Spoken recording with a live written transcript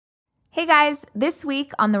Hey guys, this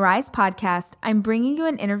week on the Rise podcast, I'm bringing you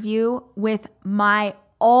an interview with my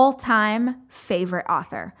all-time favorite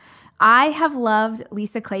author. I have loved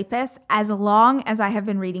Lisa Kleypas as long as I have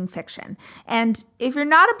been reading fiction. And if you're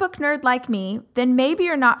not a book nerd like me, then maybe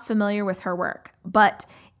you're not familiar with her work. But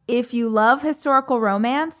if you love historical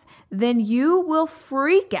romance, then you will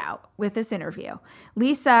freak out with this interview.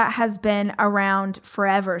 Lisa has been around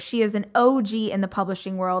forever. She is an OG in the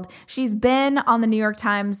publishing world. She's been on the New York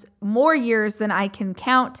Times more years than I can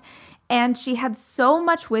count, and she had so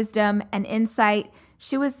much wisdom and insight.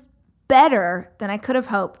 She was better than I could have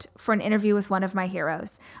hoped for an interview with one of my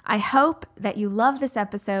heroes. I hope that you love this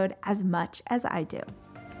episode as much as I do.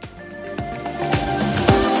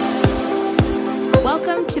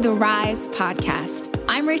 Welcome to the Rise podcast.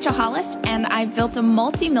 I'm Rachel Hollis, and I've built a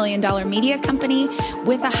multi-million-dollar media company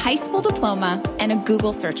with a high school diploma and a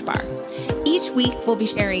Google search bar. Each week, we'll be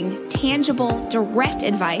sharing tangible, direct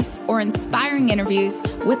advice or inspiring interviews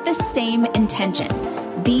with the same intention.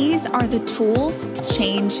 These are the tools to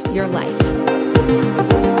change your life.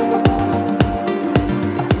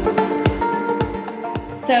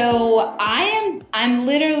 So I'm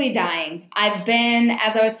literally dying. As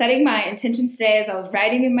I was setting my intentions today, as I was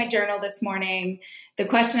writing in my journal this morning, the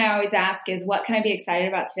question I always ask is, what can I be excited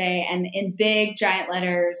about today? And in big, giant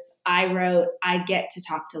letters, I wrote, I get to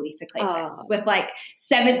talk to Lisa Kleypas with like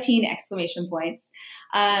 17 exclamation points.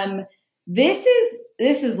 This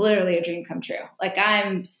is literally a dream come true. Like,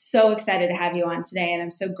 I'm so excited to have you on today, and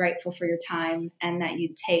I'm so grateful for your time and that you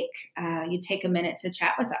take a minute to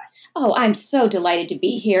chat with us. Oh, I'm so delighted to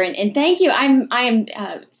be here, and thank you. I am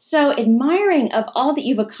so admiring of all that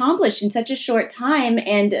you've accomplished in such a short time,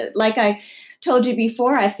 and like I told you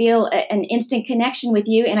before, I feel an instant connection with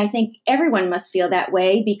you, and I think everyone must feel that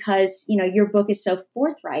way because your book is so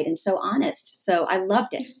forthright and so honest. So I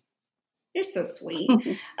loved it. You're so sweet.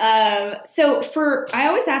 I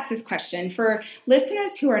always ask this question for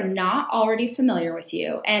listeners who are not already familiar with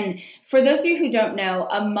you. And for those of you who don't know,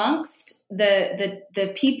 amongst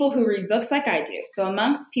the people who read books like I do, so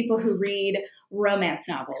amongst people who read romance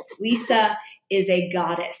novels, Lisa is a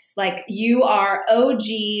goddess. Like, you are OG,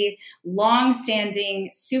 long-standing,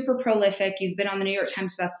 super prolific. You've been on the New York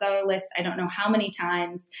Times bestseller list I don't know how many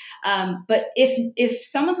times. But if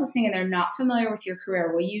someone's listening and they're not familiar with your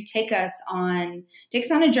career, will you take us on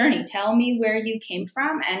a journey? Tell me where you came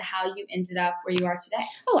from and how you ended up where you are today.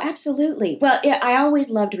 Oh, absolutely. Well, yeah, I always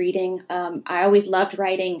loved reading. I always loved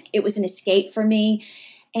writing. It was an escape for me.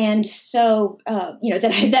 And so,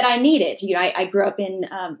 that I needed. I grew up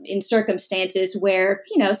in circumstances where,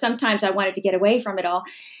 sometimes I wanted to get away from it all.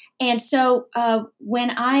 And so when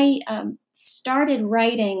I started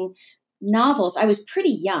writing novels, I was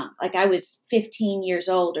pretty young, like I was 15 years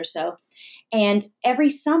old or so. And every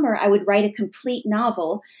summer I would write a complete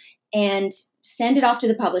novel and send it off to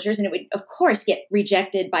the publishers. And it would, of course, get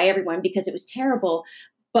rejected by everyone because it was terrible.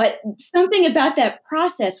 But something about that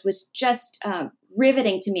process was just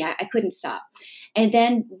riveting to me. I couldn't stop. And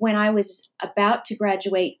then when I was about to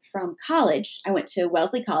graduate from college, I went to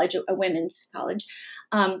Wellesley College, a women's college.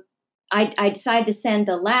 I decided to send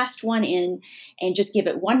the last one in and just give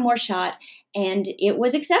it one more shot. And it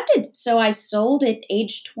was accepted. So I sold at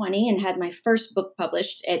age 20 and had my first book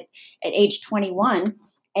published at age 21.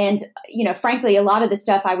 And, frankly, a lot of the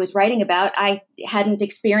stuff I was writing about, I hadn't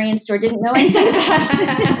experienced or didn't know anything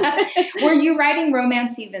about. Were you writing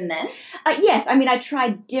romance even then? Yes. I mean, I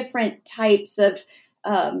tried different types of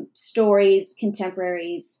stories,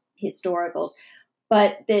 contemporaries, historicals.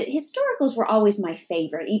 But the historicals were always my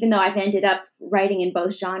favorite. Even though I've ended up writing in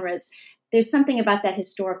both genres, there's something about that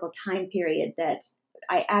historical time period that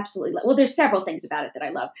I absolutely love. Well, there's several things about it that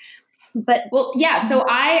I love. So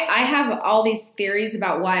I have all these theories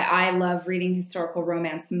about why I love reading historical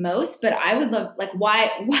romance most, but I would love, like,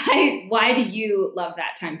 why do you love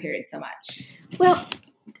that time period so much? Well,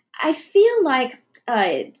 I feel like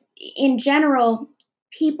in general,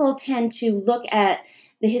 people tend to look at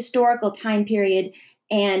the historical time period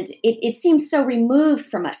and it seems so removed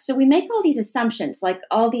from us. So we make all these assumptions, like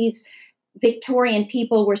all these Victorian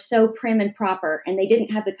people were so prim and proper and they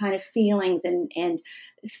didn't have the kind of feelings and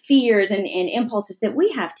fears and impulses that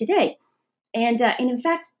we have today. And in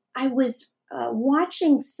fact, I was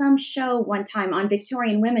watching some show one time on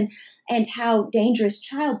Victorian women and how dangerous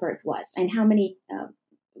childbirth was and how many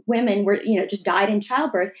women were, just died in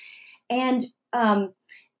childbirth. And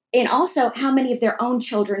also how many of their own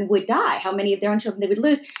children would die, how many of their own children they would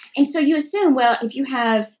lose. And so you assume, well, if you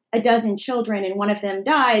have a dozen children and one of them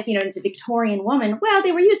dies, it's a Victorian woman, well,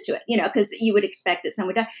 they were used to it, because you would expect that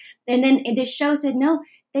someone would die. And then this show said, no,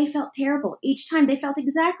 they felt terrible. Each time they felt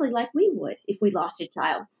exactly like we would if we lost a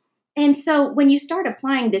child. And so when you start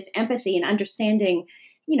applying this empathy and understanding,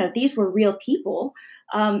 these were real people,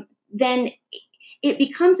 then it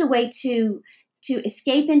becomes a way to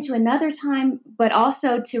escape into another time, but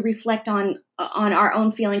also to reflect on our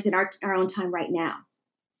own feelings in our own time right now.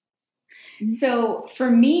 So for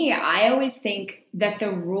me, I always think that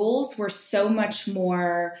the rules were so much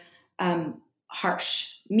more harsh,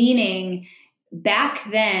 meaning back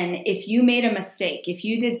then, if you made a mistake, if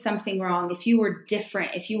you did something wrong, if you were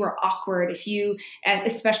different, if you were awkward, if you,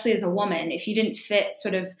 especially as a woman, if you didn't fit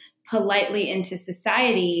sort of politely into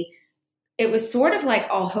society, it was sort of like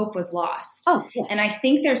all hope was lost. Oh, yes. And I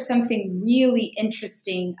think there's something really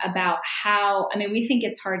interesting about how, we think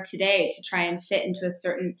it's hard today to try and fit into a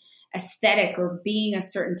certain aesthetic or being a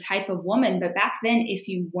certain type of woman. But back then, if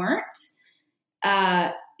you weren't,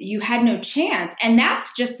 you had no chance. And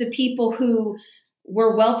that's just the people who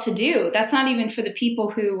were well-to-do. That's not even for the people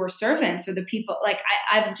who were servants or the people,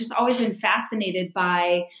 I've just always been fascinated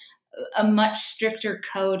by a much stricter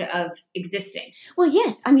code of existing. Well,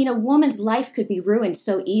 yes. A woman's life could be ruined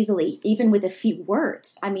so easily, even with a few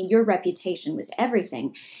words. Your reputation was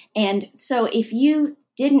everything. And so if you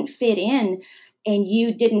didn't fit in and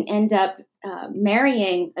you didn't end up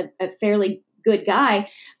marrying a fairly good guy,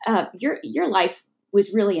 your life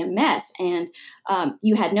was really a mess, and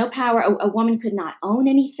you had no power. A woman could not own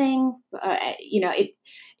anything.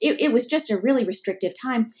 It was just a really restrictive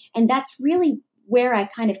time, and that's really where I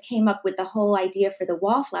kind of came up with the whole idea for the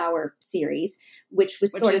Wallflower series, which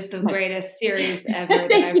is the greatest series ever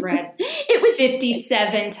that I've read. It was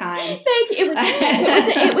 57 times. Thank you.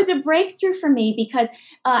 It was a breakthrough for me because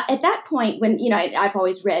at that point, when I've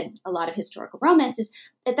always read a lot of historical romances.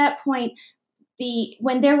 At that point,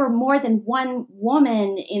 when there were more than one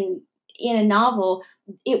woman in a novel,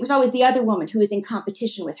 it was always the other woman who was in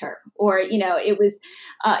competition with her, or it was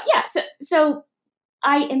So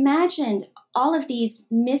I imagined all of these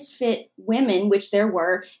misfit women, which there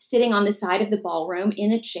were, sitting on the side of the ballroom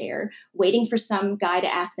in a chair, waiting for some guy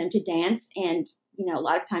to ask them to dance. And, a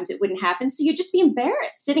lot of times it wouldn't happen. So you'd just be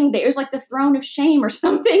embarrassed sitting there. It was like the throne of shame or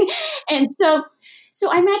something. And so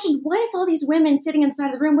I imagined, what if all these women sitting inside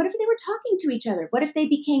of the room, what if they were talking to each other? What if they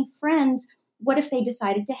became friends? What if they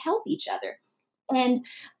decided to help each other? And,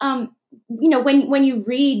 when you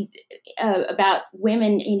read about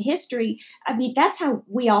women in history, that's how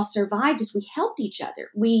we all survived, is we helped each other.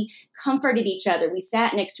 We comforted each other. We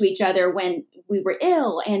sat next to each other when we were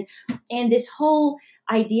ill. And this whole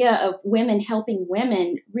idea of women helping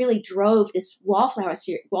women really drove this Wallflower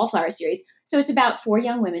series. So it's about 4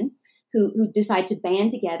 young women who decide to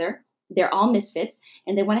band together. They're all misfits,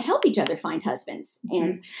 and they want to help each other find husbands.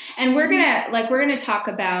 And we're gonna talk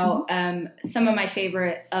about some of my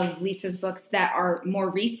favorite of Lisa's books that are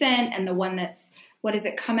more recent, and the one that's, what does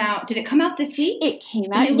it come out? Did it come out this week? It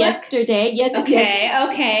came out yesterday. Yes. Okay.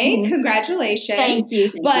 Mm-hmm. Congratulations. Thank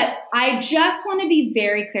you. I just want to be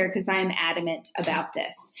very clear, because I am adamant about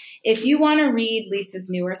this. If you want to read Lisa's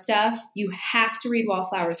newer stuff, you have to read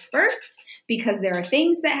Wallflowers first, because there are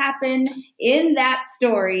things that happen in that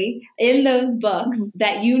story, in those books,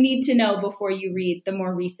 that you need to know before you read the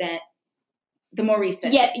more recent.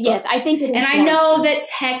 Yeah, yes, I think it is. And I know that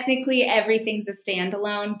technically everything's a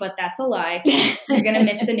standalone, but that's a lie. You're going to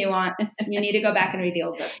miss the nuance. You need to go back and read the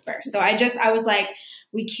old books first. So I was like,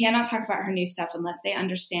 we cannot talk about her new stuff unless they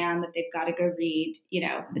understand that they've got to go read,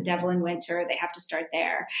 The Devil in Winter. They have to start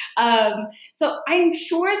there. So I'm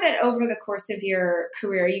sure that over the course of your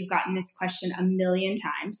career, you've gotten this question a million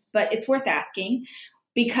times, but it's worth asking,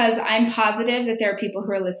 because I'm positive that there are people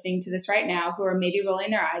who are listening to this right now who are maybe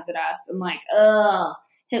rolling their eyes at us and like, ugh,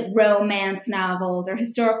 romance novels or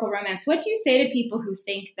historical romance. What do you say to people who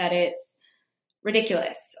think that it's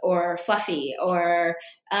ridiculous or fluffy or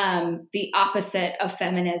the opposite of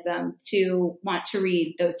feminism to want to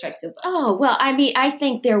read those types of books? Oh, well, I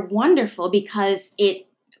think they're wonderful because it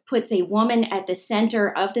puts a woman at the center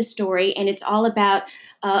of the story, and it's all about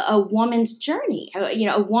a woman's journey,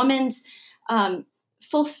 a woman's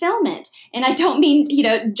fulfillment. And I don't mean,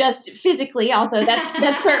 just physically, although that's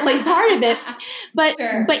certainly part of it. But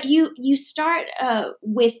sure. But you start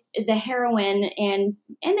with the heroine and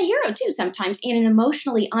the hero too, sometimes in an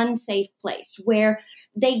emotionally unsafe place where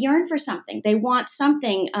they yearn for something. They want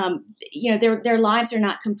something. Their lives are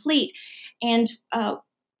not complete. And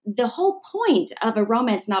the whole point of a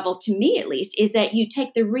romance novel, to me at least, is that you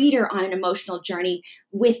take the reader on an emotional journey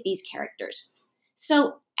with these characters.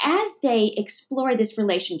 So as they explore this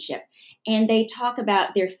relationship and they talk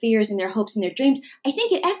about their fears and their hopes and their dreams, I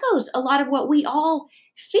think it echoes a lot of what we all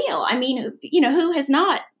feel. Who has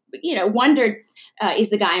not wondered, is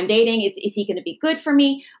the guy I'm dating, is he going to be good for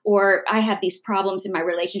me? Or I have these problems in my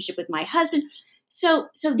relationship with my husband. So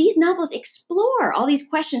these novels explore all these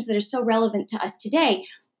questions that are so relevant to us today.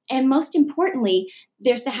 And most importantly,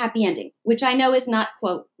 there's the happy ending, which I know is not,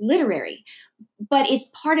 quote, literary, but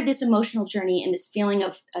is part of this emotional journey and this feeling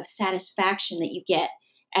of satisfaction that you get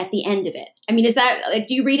at the end of it. I mean, is that, like,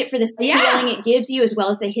 do you read it for the feeling it gives you as well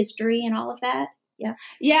as the history and all of that? Yeah.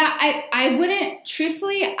 Yeah, I wouldn't,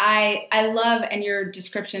 truthfully, I love, and your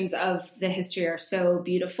descriptions of the history are so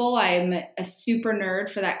beautiful. I'm a super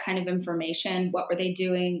nerd for that kind of information. What were they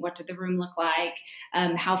doing? What did the room look like?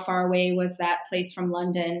 How far away was that place from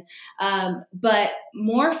London? But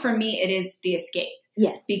more for me, it is the escape.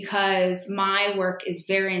 Yes. Because my work is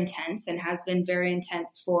very intense and has been very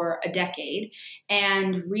intense for a decade.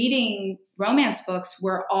 And reading romance books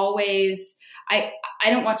were always, I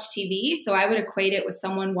don't watch TV, so I would equate it with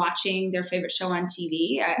someone watching their favorite show on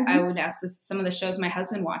TV. I would ask some of the shows my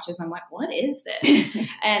husband watches. I'm like, what is this?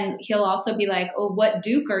 And he'll also be like, oh, what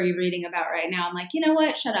Duke are you reading about right now? I'm like, you know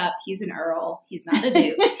what? Shut up. He's an Earl. He's not a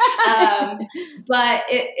Duke. But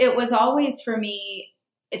it was always for me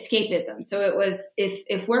escapism. So it was,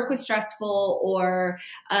 if work was stressful, or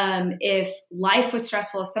if life was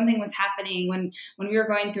stressful, if something was happening, when we were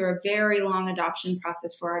going through a very long adoption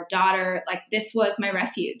process for our daughter, like, this was my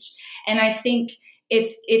refuge. And I think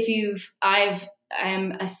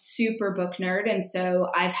I'm a super book nerd. And so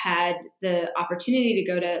I've had the opportunity to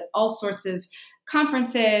go to all sorts of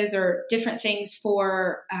conferences or different things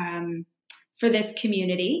for this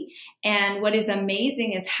community. And what is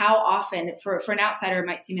amazing is how often, for an outsider, it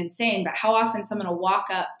might seem insane, but how often someone will walk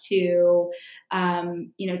up to,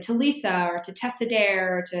 to Lisa or to Tessa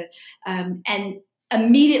Dare, and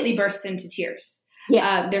immediately burst into tears.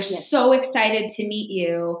 Yes. They're so excited to meet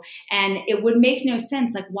you. And it would make no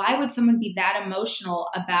sense. Like, why would someone be that emotional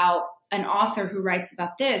about an author who writes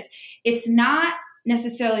about this? It's not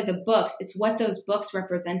necessarily the books, it's what those books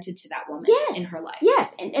represented to that woman in her life.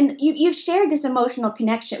 Yes, and you've shared this emotional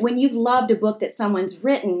connection when you've loved a book that someone's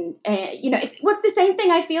written. What's the same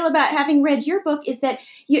thing I feel about having read your book is that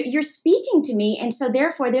you're speaking to me, and so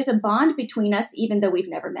therefore there's a bond between us, even though we've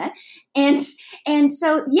never met. And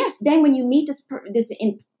so yes, then when you meet this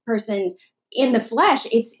in person in the flesh,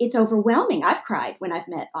 it's overwhelming. I've cried when I've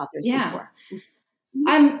met authors before.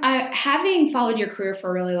 Having followed your career for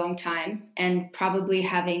a really long time and probably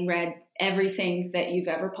having read everything that you've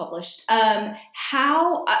ever published,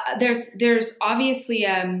 there's obviously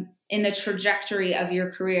in the trajectory of your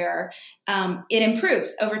career, it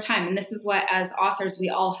improves over time. And this is what, as authors, we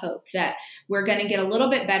all hope, that we're going to get a little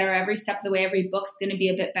bit better every step of the way. Every book's going to be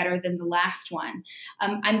a bit better than the last one.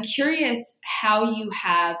 I'm curious how you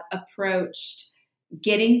have approached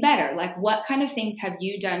getting better. Like, what kind of things have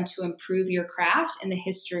you done to improve your craft in the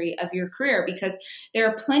history of your career? Because there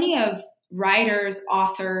are plenty of writers,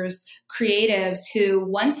 authors, creatives who,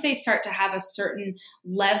 once they start to have a certain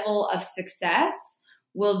level of success,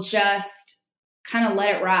 will just kind of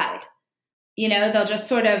let it ride. They'll just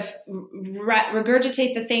sort of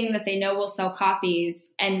regurgitate the thing that they know will sell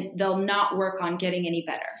copies, and they'll not work on getting any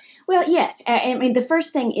better. Well, yes. I mean, the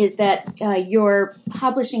first thing is that your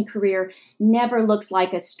publishing career never looks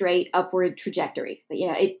like a straight upward trajectory.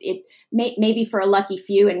 It maybe for a lucky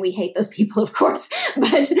few, and we hate those people, of course.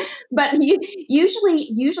 But usually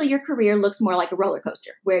your career looks more like a roller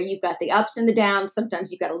coaster, where you've got the ups and the downs.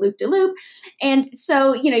 Sometimes you've got a loop de loop, and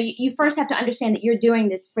so you first have to understand that you're doing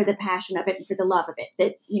this for the passion of it, and for the love of it.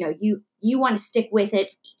 That you want to stick with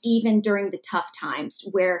it even during the tough times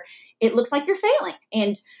where it looks like you're failing.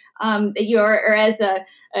 And or as a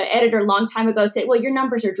editor a long time ago said, well, your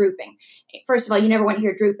numbers are drooping. First of all, you never want to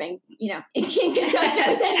hear drooping,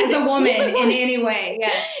 as a woman in any way.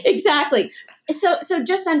 Yes, exactly. So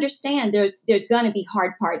just understand there's going to be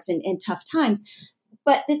hard parts and tough times.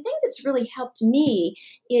 But the thing that's really helped me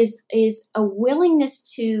is a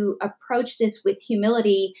willingness to approach this with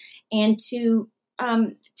humility and to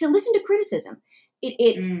listen to criticism.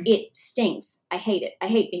 It stings. I hate it. I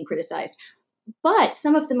hate being criticized. But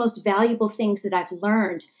some of the most valuable things that I've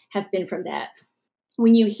learned have been from that.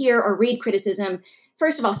 When you hear or read criticism,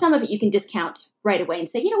 first of all, some of it you can discount right away and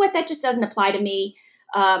say, you know what, that just doesn't apply to me.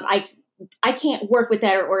 I can't work with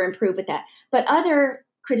that or improve with that. But other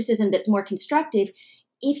criticism that's more constructive,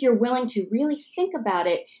 if you're willing to really think about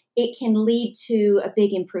it, it can lead to a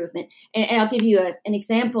big improvement. And I'll give you an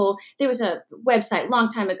example. There was a website a long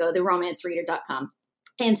time ago, theromancereader.com.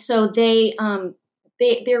 And so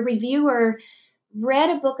their reviewer read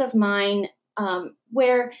a book of mine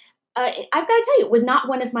where I've got to tell you, it was not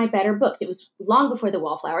one of my better books. It was long before The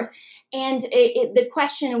Wallflowers. And the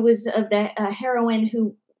question was of the heroine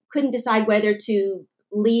who couldn't decide whether to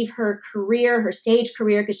leave her career, her stage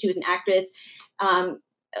career, because she was an actress,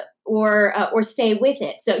 or stay with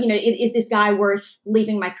it. So, is this guy worth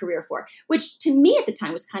leaving my career for? Which to me at the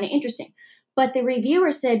time was kind of interesting. But the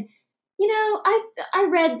reviewer said, I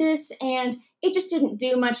read this and it just didn't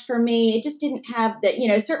do much for me. It just didn't have that,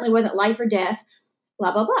 it certainly wasn't life or death,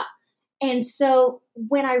 blah, blah, blah. And so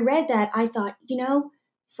when I read that, I thought,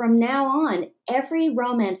 from now on, every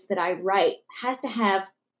romance that I write has to have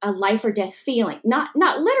a life or death feeling. Not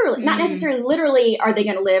literally, not necessarily literally, are they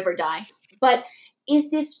going to live or die? But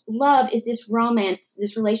is this love, is this romance,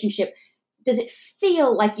 this relationship, does it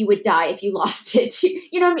feel like you would die if you lost it?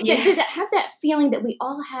 What I mean? Yes. Does it have that feeling that we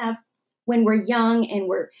all have when we're young and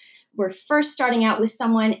we're first starting out with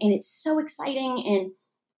someone, and it's so exciting, and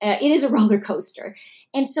it is a roller coaster.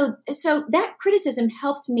 And so that criticism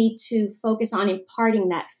helped me to focus on imparting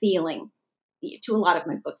that feeling to a lot of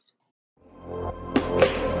my books.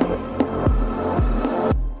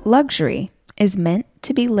 Luxury is meant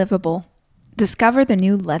to be livable. Discover the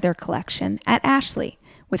new leather collection at Ashley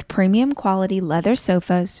with premium quality leather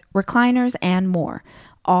sofas, recliners, and more,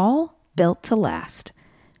 all built to last.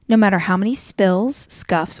 No matter how many spills,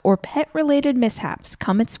 scuffs, or pet-related mishaps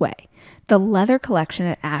come its way, the leather collection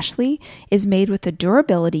at Ashley is made with the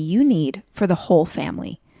durability you need for the whole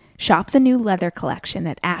family. Shop the new leather collection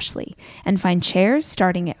at Ashley and find chairs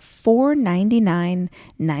starting at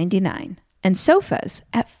 $499.99 and sofas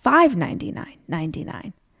at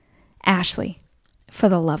 $599.99. Ashley, for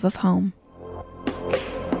the love of home.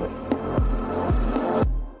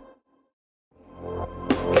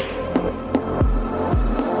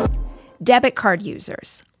 Debit card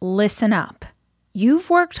users, listen up.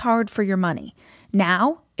 You've worked hard for your money.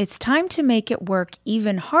 Now it's time to make it work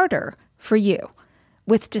even harder for you.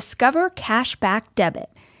 With Discover Cashback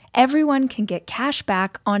Debit, everyone can get cash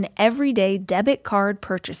back on everyday debit card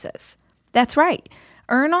purchases. That's right.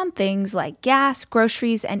 Earn on things like gas,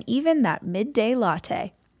 groceries, and even that midday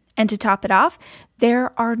latte. And to top it off,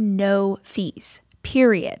 there are no fees,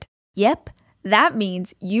 period. Yep, that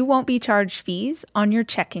means you won't be charged fees on your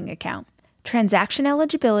checking account. Transaction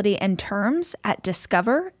eligibility and terms at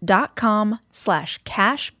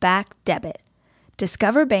discover.com/cashbackdebit.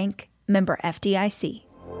 Discover Bank, member FDIC.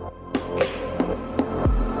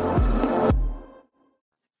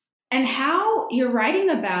 And how you're writing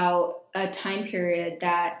about a time period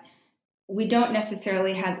that we don't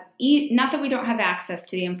necessarily have, not that we don't have access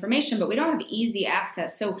to the information, but we don't have easy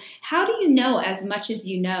access. So how do you know as much as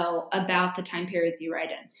you know about the time periods you write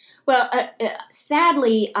in? Well,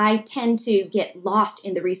 sadly, I tend to get lost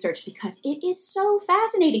in the research because it is so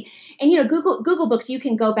fascinating. And, Google Books, you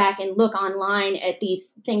can go back and look online at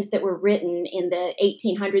these things that were written in the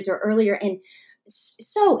 1800s or earlier, and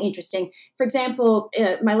so interesting. For example,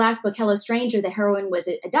 my last book, Hello Stranger, the heroine was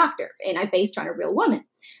a doctor, and I based her on a real woman,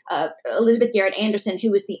 Elizabeth Garrett Anderson,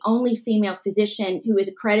 who was the only female physician who was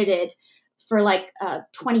accredited for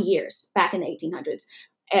 20 years back in the 1800s.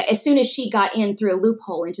 As soon as she got in through a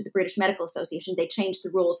loophole into the British Medical Association, they changed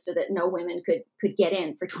the rules so that no women could get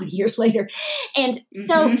in for 20 years later. And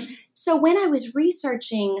so when I was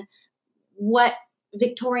researching what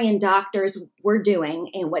Victorian doctors were doing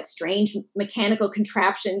and what strange mechanical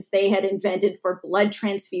contraptions they had invented for blood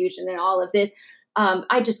transfusion and all of this,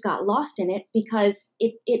 I just got lost in it because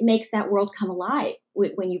it makes that world come alive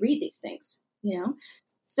when you read these things,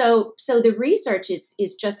 So the research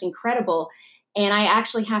is just incredible. And I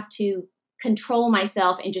actually have to control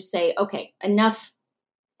myself and just say, okay, enough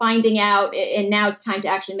finding out. And now it's time to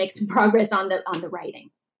actually make some progress on the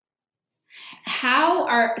writing.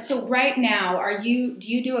 So right now, do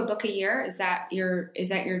you do a book a year? Is that your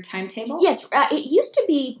timetable? Yes. It used to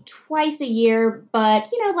be twice a year, but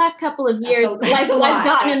last couple of years, life has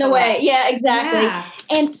gotten in the way. Yeah, exactly. Yeah.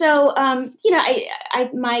 And so,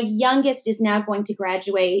 my youngest is now going to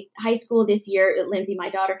graduate high school this year, Lindsay, my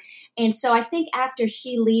daughter. And so I think after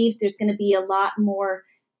she leaves, there's going to be a lot more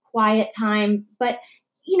quiet time. But,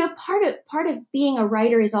 part of being a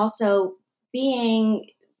writer is also being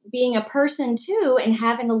a person too and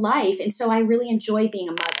having a life. And so I really enjoy being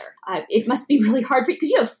a mother. It must be really hard for you because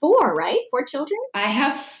you have 4, right? 4 children? I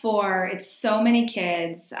have 4. It's so many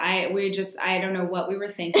kids. I don't know what we were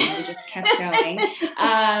thinking. We just kept going.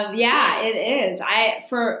 Yeah, it is.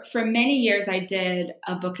 For many years I did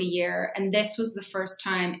a book a year, and this was the first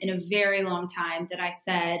time in a very long time that I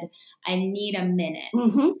said, I need a minute.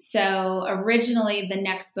 Mm-hmm. So originally the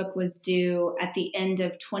next book was due at the end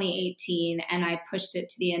of 2018, and I pushed it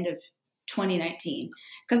to the end of 2019.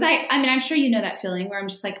 Because I'm sure you know that feeling where I'm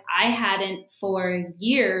just like, I hadn't for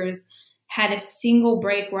years had a single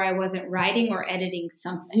break where I wasn't writing or editing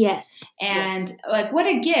something. Yes. And like, what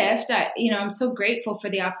a gift. I'm so grateful for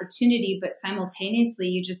the opportunity, but simultaneously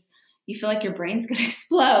you feel like your brain's going to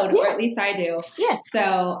explode, or at least I do. Yes.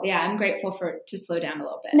 So yeah, I'm grateful to slow down a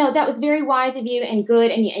little bit. No, that was very wise of you and good.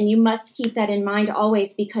 And you must keep that in mind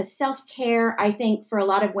always, because self-care, I think for a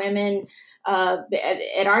lot of women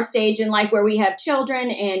at our stage in life where we have children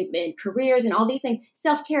and careers and all these things,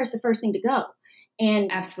 self-care is the first thing to go.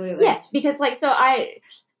 And absolutely. Yes, because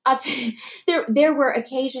I'll tell you, there were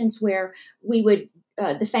occasions where we would,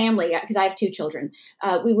 the family, because I have 2 children,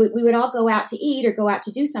 we would all go out to eat or go out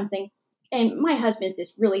to do something. And my husband's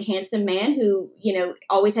this really handsome man who,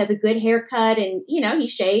 always has a good haircut, and, he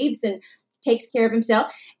shaves and takes care of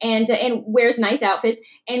himself and wears nice outfits.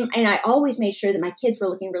 And I always made sure that my kids were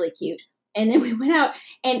looking really cute. And then we went out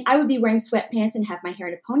and I would be wearing sweatpants and have my hair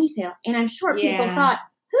in a ponytail. And I'm sure people thought,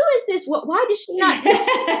 who is this? Why does she not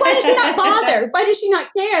bother? Why does she not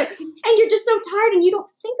care? And you're just so tired and you don't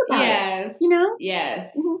think about it.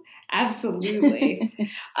 Yes. Mm-hmm. Absolutely.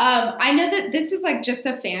 I know that this is like just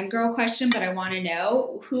a fangirl question, but I want to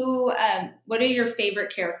know what are your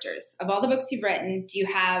favorite characters of all the books you've written? Do you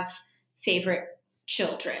have favorite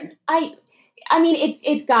children? I mean,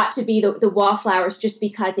 it's got to be the Wallflowers, just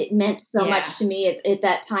because it meant so much to me at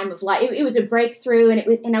that time of life. It was a breakthrough,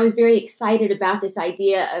 and I was very excited about this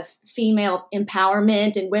idea of female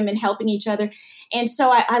empowerment and women helping each other. And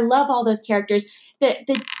so I love all those characters.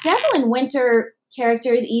 The Devil in Winter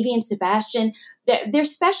characters, Evie and Sebastian, they're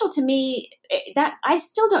special to me. That I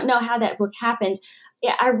still don't know how that book happened.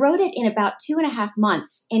 I wrote it in about 2.5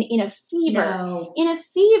 months, and in a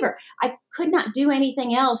fever. I could not do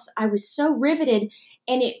anything else. I was so riveted.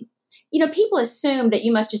 And people assume that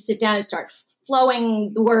you must just sit down and start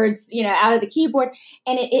flowing the words, out of the keyboard.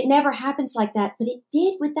 And it never happens like that, but it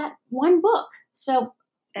did with that one book. So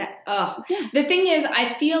the thing is,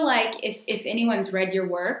 I feel like if anyone's read your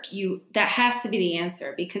work, that has to be the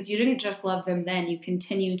answer, because you didn't just love them then, you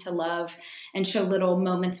continue to love and show little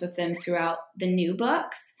moments with them throughout the new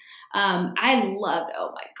books. I loved,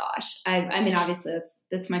 oh my gosh. I mean, obviously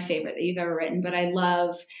that's my favorite that you've ever written, but I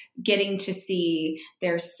love getting to see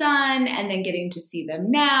their son and then getting to see them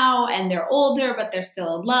now, and they're older, but they're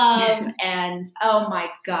still in love. And oh my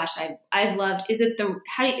gosh, I've loved, is it the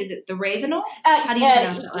Ravenels? How do you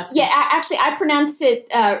pronounce it last name? Actually I pronounce it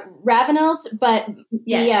Ravenels, but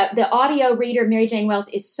the audio reader, Mary Jane Wells,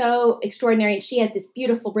 is so extraordinary, and she has this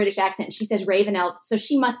beautiful British accent, and she says Ravenels, so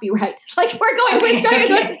she must be right. Like, we're going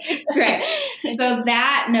with Great. So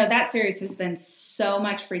that series has been so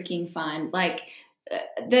much freaking fun. Like,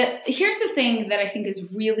 here's the thing that I think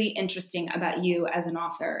is really interesting about you as an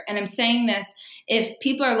author. And I'm saying this, if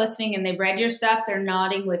people are listening and they've read your stuff, they're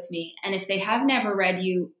nodding with me. And if they have never read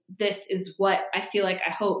you, this is what I feel like,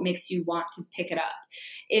 I hope makes you want to pick it up,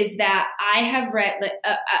 is that I've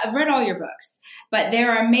read all your books, but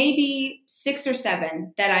there are maybe 6 or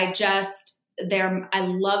 7 that I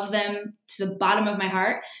love them to the bottom of my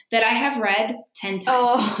heart, that I have read 10 times.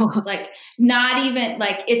 Oh. Like, not even,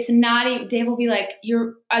 like, it's not even, Dave will be like,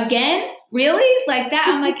 you're again? Really? Like that?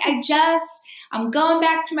 I'm like, I'm going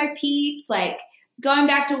back to my peeps, like going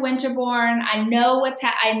back to Winterbourne. I know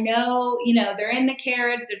they're in the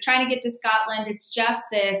carriage. They're trying to get to Scotland. It's just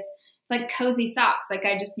this. It's like cozy socks. Like,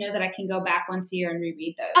 I just know that I can go back once a year and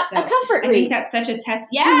reread those. So a comfort read. I think that's such a test.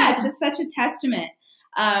 Yeah, it's just such a testament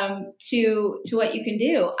to what you can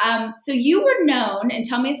do. So you were known, and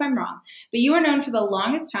tell me if I'm wrong, but you were known for the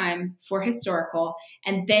longest time for historical,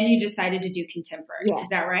 and then you decided to do contemporary. Yes. Is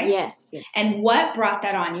that right? Yes. And what brought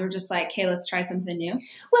that on? You were just like, hey, let's try something new?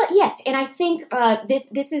 Well, yes. And I think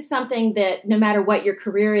this is something that no matter what your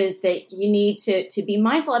career is, that you need to be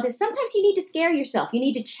mindful of, is sometimes you need to scare yourself. You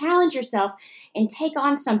need to challenge yourself and take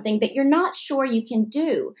on something that you're not sure you can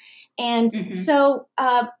do. And so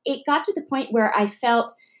it got to the point where I felt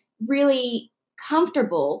really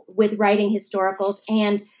comfortable with writing historicals.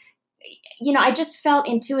 And, I just felt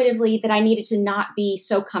intuitively that I needed to not be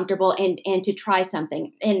so comfortable and to try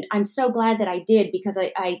something. And I'm so glad that I did, because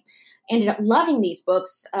I ended up loving these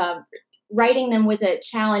books. Writing them was a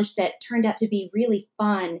challenge that turned out to be really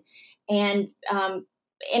fun. And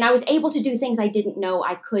I was able to do things I didn't know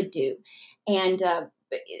I could do. And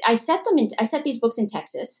I set these books in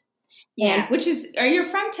Texas. Yeah, are you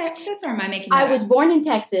from Texas, or am I making that I was up? born in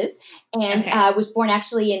Texas, and I was born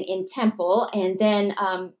actually in Temple, and then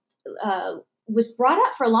was brought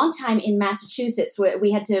up for a long time in Massachusetts.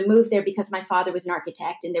 We had to move there because my father was an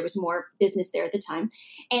architect, and there was more business there at the time.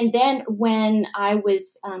 And then when I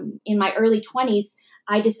was in my early 20s,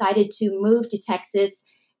 I decided to move to Texas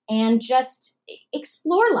and just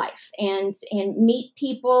explore life and meet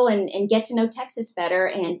people and get to know Texas better,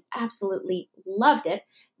 and absolutely loved it.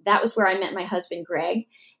 That was where I met my husband, Greg,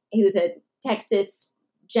 who's a Texas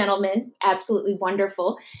gentleman, absolutely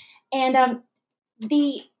wonderful. And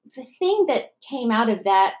the thing that came out of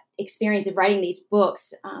that experience of writing these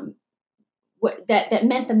books, that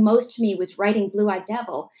meant the most to me, was writing Blue-Eyed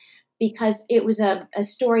Devil, because it was a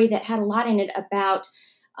story that had a lot in it about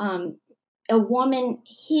a woman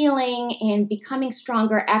healing and becoming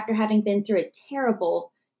stronger after having been through a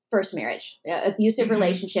terrible first marriage, abusive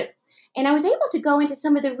relationship. And I was able to go into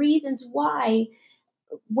some of the reasons why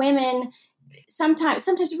women, sometimes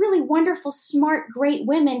really wonderful, smart, great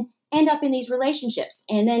women, end up in these relationships.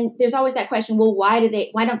 And then there's always that question, well, why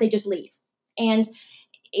don't they just leave? And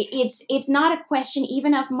it's not a question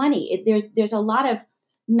even of money. There's a lot of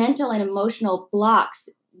mental and emotional blocks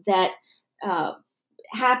that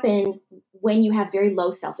happen when you have very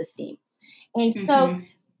low self-esteem. And so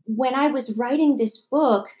when I was writing this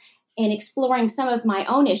book and exploring some of my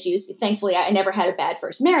own issues, thankfully I never had a bad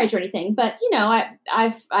first marriage or anything, but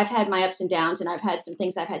I've had my ups and downs, and I've had some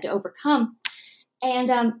things I've had to overcome.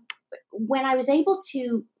 And when I was able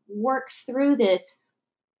to work through this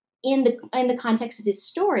in the context of this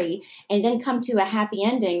story, and then come to a happy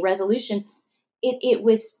ending resolution, it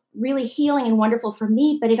was really healing and wonderful for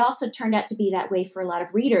me, but it also turned out to be that way for a lot of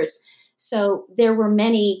readers. So there were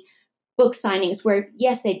many book signings where,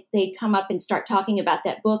 yes, they'd come up and start talking about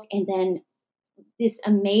that book, and then this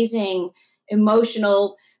amazing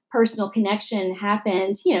emotional, personal connection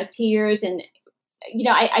happened, tears. And,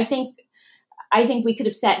 I think we could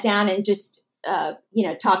have sat down and just,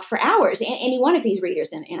 talked for hours, any one of these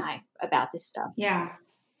readers and I, about this stuff. Yeah.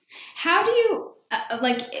 How do you,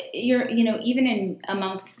 even in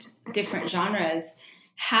amongst different genres,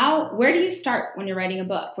 where do you start when you're writing a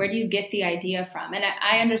book? Where do you get the idea from? And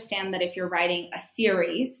I understand that if you're writing a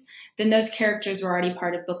series, then those characters were already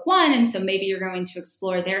part of book one. And so maybe you're going to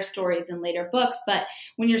explore their stories in later books. But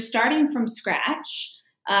when you're starting from scratch,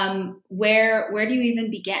 where do you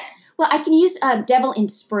even begin? Well, I can use Devil in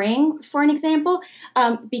Spring for an example,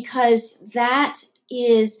 because that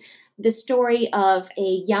is the story of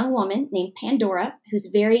a young woman named Pandora, who's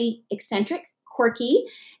very eccentric, quirky,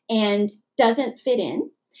 and doesn't fit in,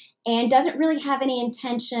 and doesn't really have any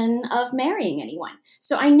intention of marrying anyone.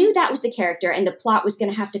 So I knew that was the character, and the plot was going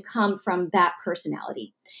to have to come from that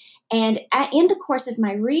personality. And in the course of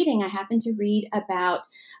my reading, I happened to read about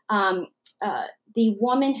the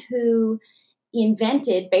woman who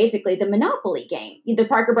invented basically the Monopoly game, the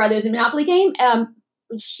Parker Brothers Monopoly game.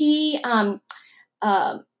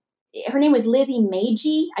 Her name was Lizzie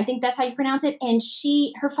Meiji, I think that's how you pronounce it. And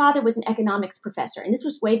her father was an economics professor, and this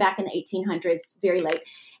was way back in the 1800s, very late.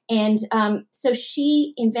 And so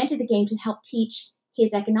she invented the game to help teach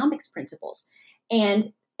his economics principles.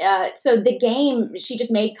 And so the game, she just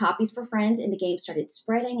made copies for friends, and the game started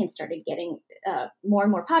spreading and started getting more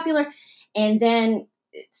and more popular. And then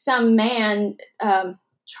some man,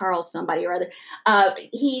 Charles somebody or other,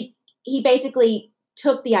 he basically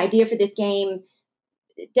took the idea for this game,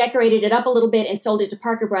 decorated it up a little bit, and sold it to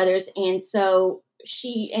Parker Brothers. And so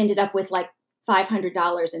she ended up with like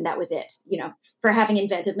 $500, and that was it, for having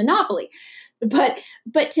invented Monopoly. But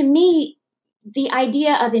to me, the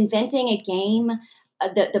idea of inventing a game,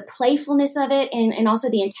 the playfulness of it, and also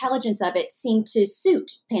the intelligence of it seemed to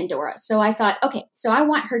suit Pandora. So I thought, okay, so I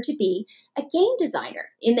want her to be a game designer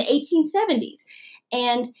in the 1870s.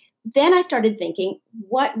 And then I started thinking,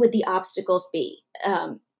 what would the obstacles be?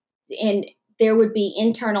 And there would be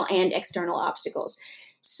internal and external obstacles.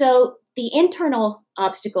 So the internal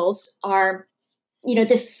obstacles are,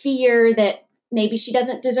 the fear that maybe she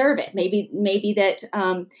doesn't deserve it. Maybe that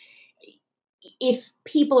if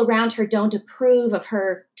people around her don't approve of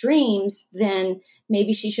her dreams, then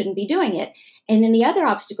maybe she shouldn't be doing it. And then the other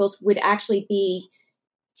obstacles would actually be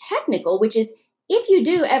technical, which is if you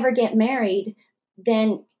do ever get married,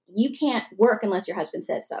 then you can't work unless your husband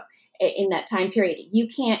says so in that time period. You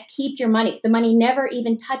can't keep your money. The money never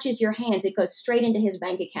even touches your hands. It goes straight into his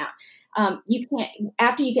bank account. You can't,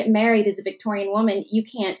 after you get married as a Victorian woman, you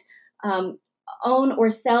can't own or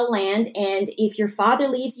sell land. And if your father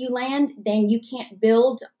leaves you land, then you can't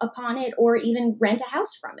build upon it or even rent a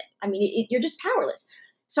house from it. I mean, you're just powerless.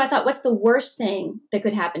 So I thought, what's the worst thing that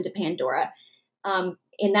could happen to Pandora?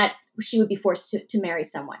 And that's, she would be forced to marry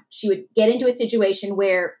someone. She would get into a situation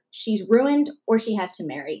where she's ruined or she has to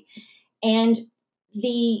marry. And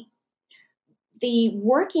the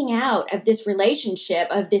working out of this relationship,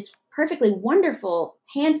 of this perfectly wonderful,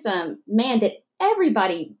 handsome man that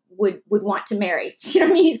everybody would want to marry. You know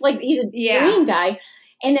what I mean? He's a dream guy.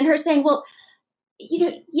 And then her saying, well,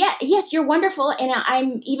 yes, you're wonderful, and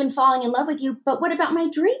I'm even falling in love with you. But what about my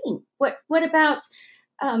dream? What about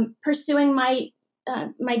pursuing my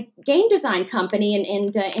game design company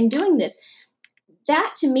and doing this?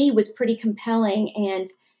 That to me was pretty compelling, and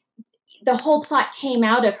the whole plot came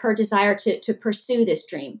out of her desire to pursue this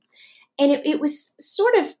dream. And it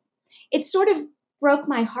sort of broke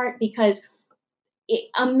my heart because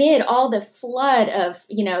amid all the flood of,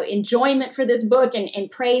 enjoyment for this book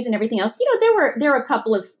and praise and everything else, there were a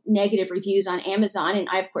couple of negative reviews on Amazon. And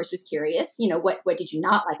I, of course, was curious, what did you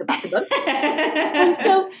not like about the book? And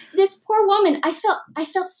so this poor woman, I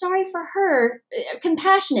felt sorry for her,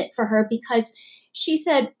 compassionate for her, because she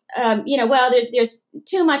said, well, there's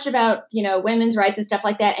too much about, women's rights and stuff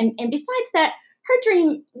like that. And besides that, her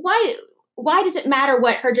dream, why does it matter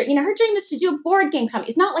what her dream? Her dream is to do a board game company.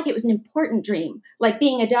 It's not like it was an important dream, like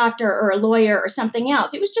being a doctor or a lawyer or something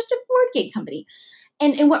else. It was just a board game company.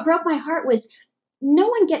 And what broke my heart was no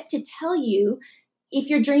one gets to tell you if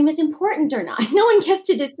your dream is important or not. No one gets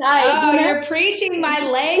to decide. Oh, you're preaching my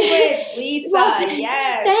language, Lisa. Well,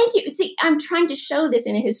 yes. Thank you. See, I'm trying to show this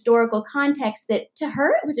in a historical context that to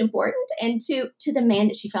her it was important, and to the man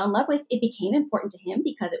that she fell in love with, it became important to him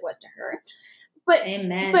because it was to her. But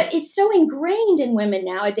Amen. But it's so ingrained in women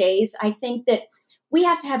nowadays. I think that we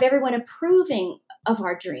have to have everyone approving of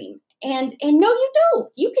our dream. And no, you don't.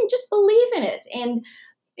 You can just believe in it. And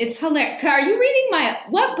it's hilarious. Are you reading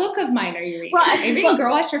what book of mine are you reading? Are you reading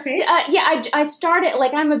Girl Wash Your Face? Yeah, I started,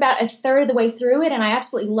 I'm about a third of the way through it, and I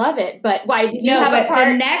absolutely love it. But why do you have a part?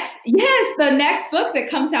 The next book that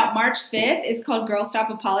comes out March 5th is called Girl Stop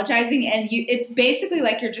Apologizing. And it's basically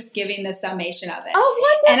like you're just giving the summation of it.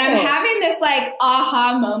 Oh, wonderful. And I'm having this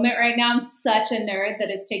aha moment right now. I'm such a nerd that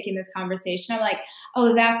it's taking this conversation. I'm like,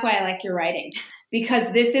 oh, that's why I like your writing.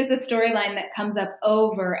 Because this is a storyline that comes up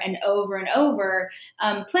over and over and over.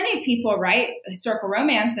 Plenty of people write historical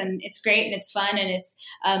romance, and it's great and it's fun and it's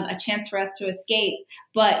a chance for us to escape.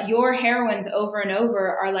 But your heroines over and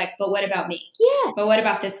over are like, but what about me? Yeah. But what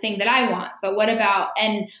about this thing that I want? But what about,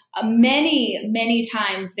 and many, many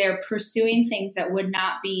times they're pursuing things that would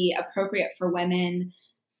not be appropriate for women,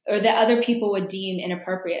 or that other people would deem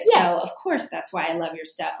inappropriate. Yes. So, of course, that's why I love your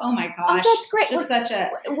stuff. Oh, my gosh. Oh, that's great. Just such a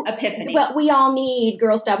epiphany. Well, we all need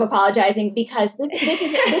Girl Stop Apologizing, because this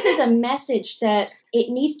is a message that it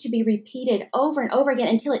needs to be repeated over and over again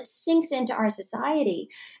until it sinks into our society.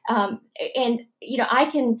 And I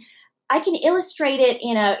can illustrate it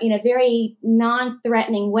in a very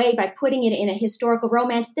non-threatening way by putting it in a historical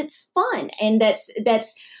romance that's fun and that's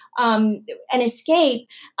an escape,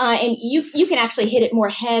 and you can actually hit it more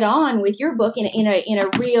head on with your book in a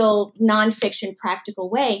real nonfiction practical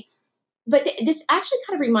way. But this actually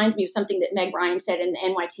kind of reminds me of something that Meg Ryan said in the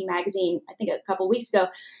NYT magazine, I think a couple of weeks ago.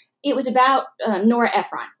 It was about Nora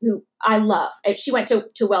Ephron, who I love. She went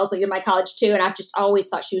to Wellesley in my college too, and I've just always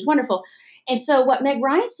thought she was wonderful. And so what Meg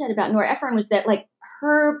Ryan said about Nora Ephron was that, like,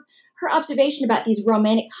 her observation about these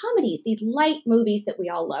romantic comedies, these light movies that we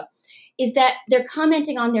all love, is that they're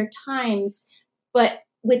commenting on their times, but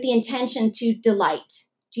with the intention to delight.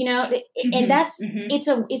 Do you know? Mm-hmm. And that's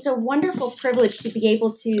it's a wonderful privilege to be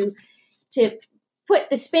able to put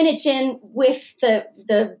the spinach in with the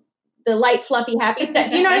light, fluffy, happy stuff.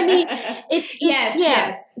 Do you know what I mean?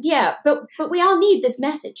 Yes. But we all need this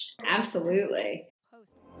message. Absolutely.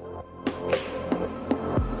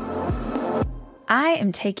 I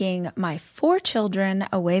am taking my 4 children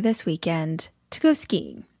away this weekend to go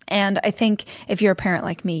skiing. And I think if you're a parent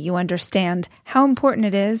like me, you understand how important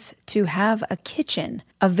it is to have a kitchen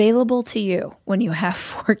available to you when you have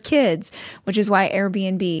 4 kids, which is why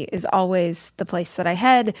Airbnb is always the place that I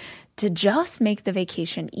head to just make the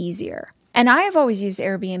vacation easier. And I have always used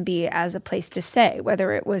Airbnb as a place to stay,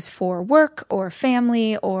 whether it was for work or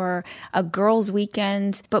family or a girls'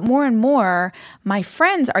 weekend. But more and more, my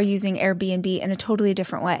friends are using Airbnb in a totally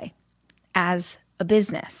different way, as a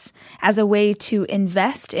business, as a way to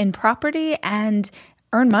invest in property and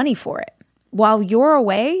earn money for it. While you're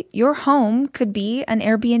away, your home could be an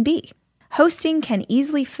Airbnb. Hosting can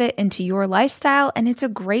easily fit into your lifestyle, and it's a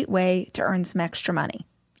great way to earn some extra money.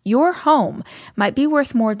 Your home might be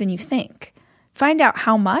worth more than you think. Find out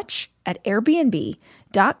how much at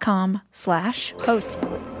airbnb.com/host.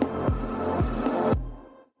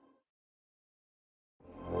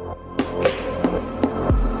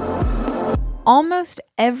 Almost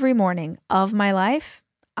every morning of my life,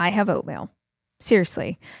 I have oatmeal.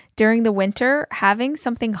 Seriously, during the winter, having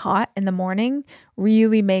something hot in the morning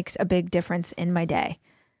really makes a big difference in my day.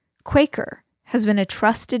 Quaker has been a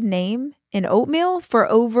trusted name in oatmeal for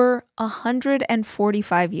over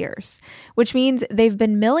 145 years, which means they've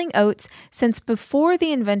been milling oats since before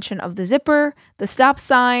the invention of the zipper, the stop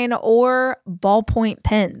sign, or ballpoint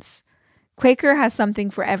pens. Quaker has something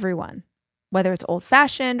for everyone, whether it's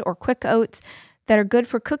old-fashioned or quick oats that are good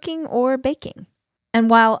for cooking or baking. And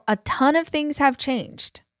while a ton of things have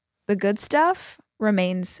changed, the good stuff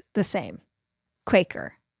remains the same.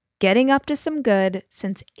 Quaker, getting up to some good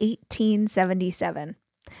since 1877.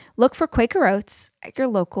 Look for Quaker Oats at your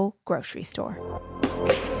local grocery store.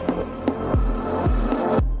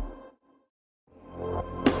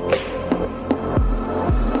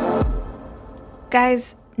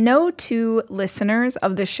 Guys, no two listeners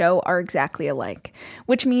of the show are exactly alike,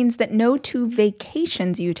 which means that no two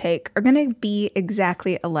vacations you take are going to be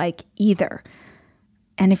exactly alike either.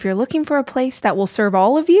 And if you're looking for a place that will serve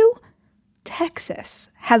all of you, Texas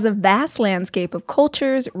has a vast landscape of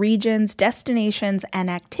cultures, regions, destinations, and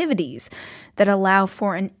activities that allow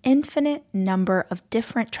for an infinite number of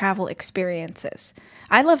different travel experiences.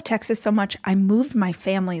 I love Texas so much, I moved my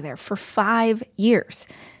family there for 5 years.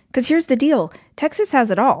 Because here's the deal, Texas has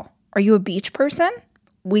it all. Are you a beach person?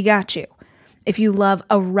 We got you. If you love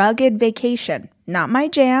a rugged vacation, not my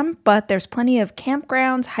jam, but there's plenty of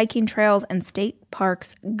campgrounds, hiking trails, and state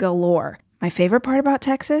parks galore. My favorite part about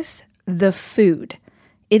Texas? The food.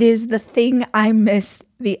 It is the thing I miss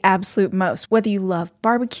the absolute most. Whether you love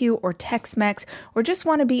barbecue or Tex-Mex or just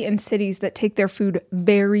want to be in cities that take their food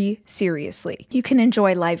very seriously. You can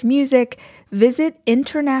enjoy live music, visit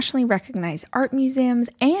internationally recognized art museums,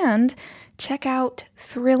 and check out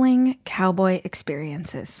thrilling cowboy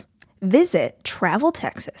experiences. Visit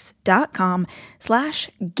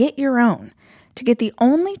traveltexas.com/getyourown to get the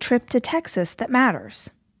only trip to Texas that matters.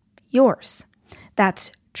 Yours.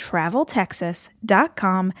 That's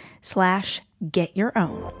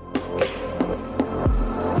traveltexas.com/getyourown.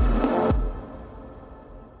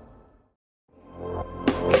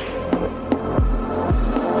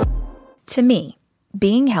 To me,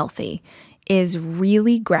 being healthy is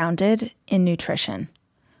really grounded in nutrition.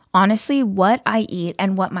 Honestly, what I eat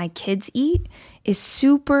and what my kids eat is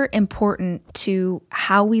super important to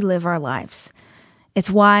how we live our lives. It's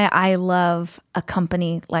why I love a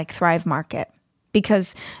company like Thrive Market,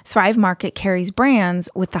 because Thrive Market carries brands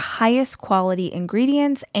with the highest quality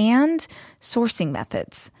ingredients and sourcing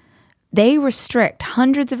methods. They restrict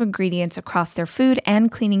hundreds of ingredients across their food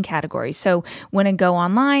and cleaning categories. So when I go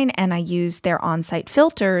online and I use their on-site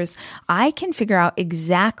filters, I can figure out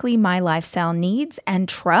exactly my lifestyle needs and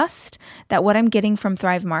trust that what I'm getting from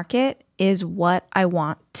Thrive Market is what I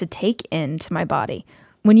want to take into my body.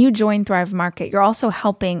 When you join Thrive Market, you're also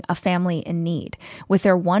helping a family in need with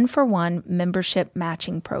their 1-for-1 membership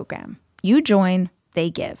matching program. You join, they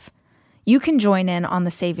give. You can join in on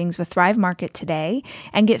the savings with Thrive Market today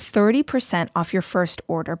and get 30% off your first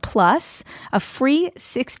order, plus a free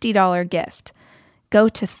 $60 gift. Go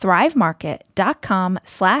to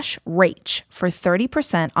thrivemarket.com/rach for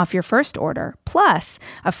 30% off your first order, plus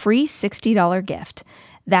a free $60 gift.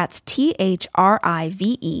 That's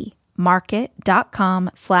THRIVE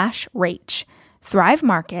market.com/rach.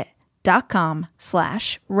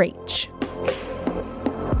 thrivemarket.com/rach.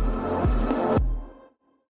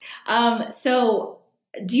 So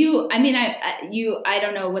do you, I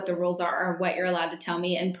don't know what the rules are or what you're allowed to tell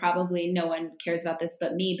me, and probably no one cares about this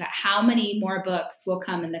but me, but how many more books will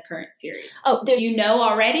come in the current series? Oh, do you know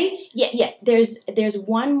already? Yes. There's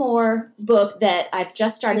one more book that I've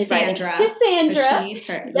just started Cassandra. writing. Cassandra.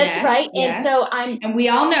 That's yes, right. Yes. And so and we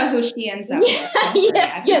all know who she ends up with.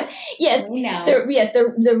 Yes. We know.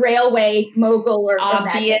 The railway mogul or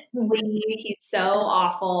obviously he's so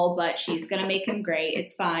awful, but she's gonna make him great.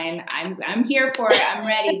 It's fine. I'm here for it. I'm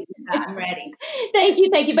ready. I'm ready. Thank you.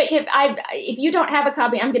 But if you don't have a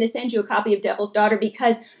copy, I'm going to send you a copy of Devil's Daughter,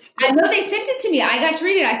 because I know they sent it to me. I got to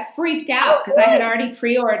read it. I freaked out because I had already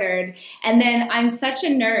pre-ordered, and then I'm such a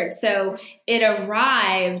nerd, so it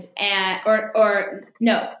arrived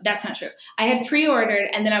no, that's not true. I had pre-ordered,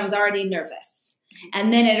 and then I was already nervous,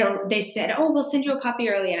 and then they said, "Oh, we'll send you a copy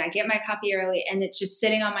early," and I get my copy early, and it's just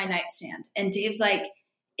sitting on my nightstand, and Dave's like,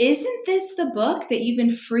 "Isn't this the book that you've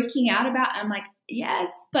been freaking out about?" I'm like, yes,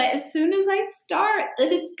 but as soon as I start,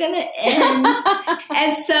 then it's going to end.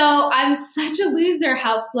 And so I'm such a loser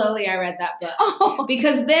how slowly I read that book.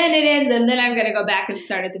 Because then it ends, and then I'm going to go back and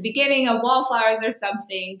start at the beginning of Wallflowers or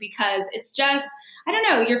something, because it's just, I don't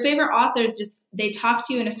know, your favorite authors just, they talk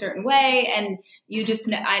to you in a certain way, and you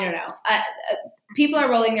just, I don't know. People are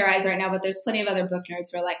rolling their eyes right now, but there's plenty of other book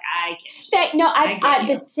nerds who are like, I get you.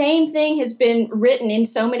 The same thing has been written in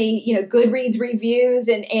so many, Goodreads reviews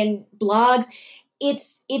and blogs.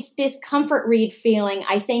 it's this comfort read feeling,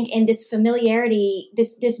 I think, and this familiarity,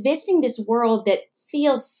 this visiting this world that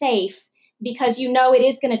feels safe because you know it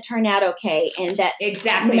is going to turn out okay, and that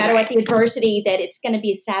exactly no matter right. what the adversity, that it's going to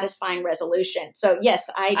be a satisfying resolution. So yes,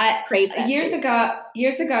 I crave that. Years too. ago,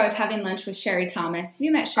 I was having lunch with Sherry Thomas. Have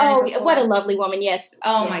you met Sherry? Oh, before? what a lovely woman! Yes.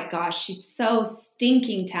 Oh yes. my gosh, she's so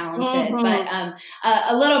stinking talented. Mm-hmm. But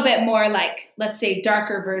a little bit more like, let's say,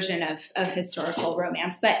 darker version of historical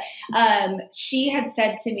romance. But she had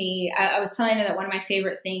said to me, I was telling her that one of my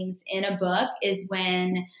favorite things in a book is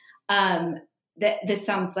when this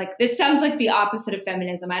sounds like the opposite of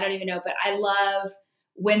feminism. I don't even know, but I love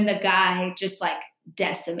when the guy just like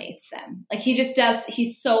decimates them. Like he just does.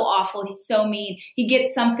 He's so awful. He's so mean. He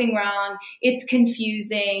gets something wrong. It's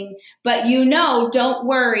confusing, but don't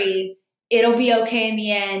worry. It'll be okay in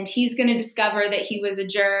the end. He's going to discover that he was a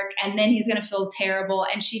jerk, and then he's going to feel terrible.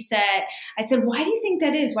 And I said, why do you think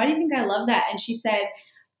that is? Why do you think I love that? And she said,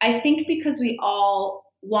 I think because we all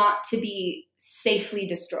want to be safely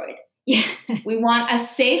destroyed. Yeah. We want a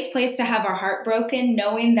safe place to have our heart broken,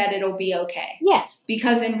 knowing that it'll be okay. Yes.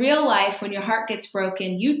 Because in real life, when your heart gets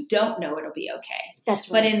broken, you don't know it'll be okay. That's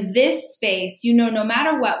right. But in this space, no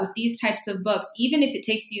matter what, with these types of books, even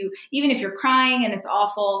if you're crying and it's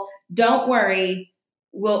awful, don't worry.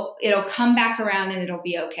 It'll come back around and it'll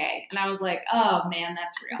be okay. And I was like, oh man,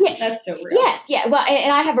 that's real. Yeah. That's so real. Yes. Yeah. Well,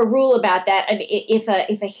 and I have a rule about that. I mean,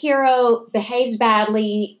 if a hero behaves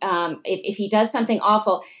badly, if he does something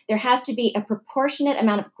awful, there has to be a proportionate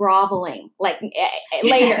amount of groveling, like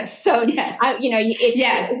later. Yes. So, yes.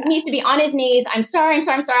 It needs to be on his knees. I'm sorry.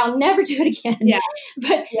 I'll never do it again. Yeah.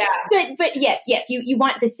 But yes. You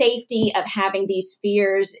want the safety of having these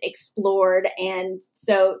fears explored. And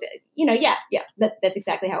so, that's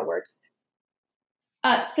exactly how it works.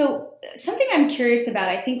 So something I'm curious about,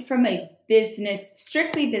 I think from a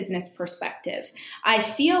strictly business perspective, I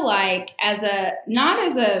feel like not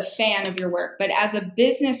as a fan of your work, but as a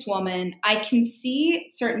businesswoman, I can see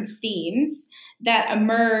certain themes that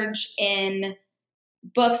emerge in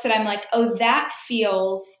books that I'm like, oh, that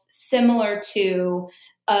feels similar to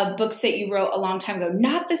books that you wrote a long time ago.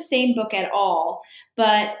 Not the same book at all,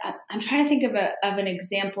 but I'm trying to think of an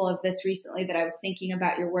example of this recently that I was thinking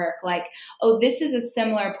about your work. Like, oh, this is a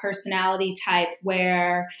similar personality type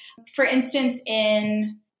where, for instance,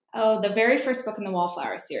 in the very first book in the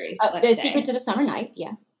Wallflower series, The Secrets of a Summer Night.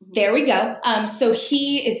 Yeah. There we go. So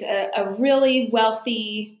he is a really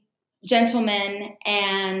wealthy gentleman,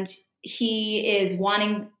 and he is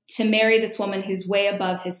wanting to marry this woman who's way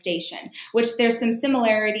above his station, which there's some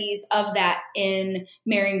similarities of that in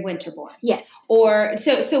Marrying Winterbourne. Yes. Or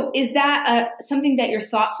so is that something that you're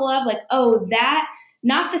thoughtful of? Like, oh, that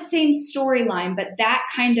not the same storyline, but that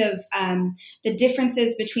kind of the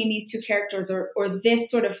differences between these two characters, or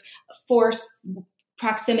this sort of force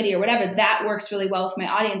proximity or whatever, that works really well with my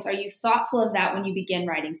audience. Are you thoughtful of that when you begin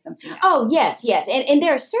writing something else? Oh, yes. And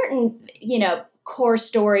there are certain, core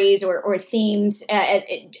stories or themes.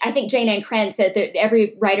 I think Jane Ann Krantz said that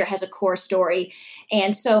every writer has a core story.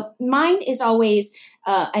 And so mine is always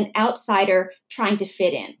an outsider trying to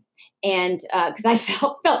fit in. And because I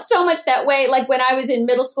felt so much that way, like when I was in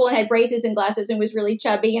middle school and had braces and glasses and was really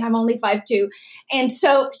chubby, and I'm only 5'2". And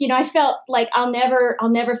so, I felt like I'll never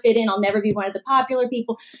fit in. I'll never be one of the popular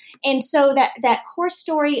people. And so that core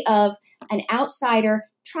story of an outsider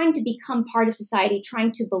trying to become part of society,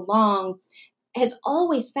 trying to belong, has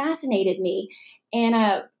always fascinated me. And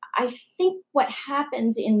I think what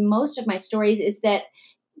happens in most of my stories is that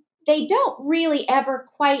they don't really ever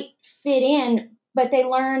quite fit in, but they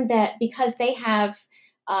learn that because they have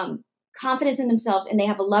confidence in themselves and they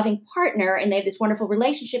have a loving partner and they have this wonderful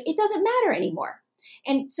relationship, it doesn't matter anymore.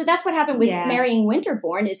 And so that's what happened with Marrying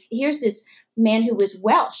Winterbourne. Is here's this man who was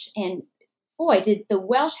Welsh, and boy, did the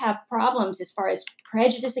Welsh have problems as far as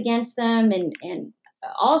prejudice against them and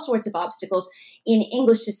all sorts of obstacles in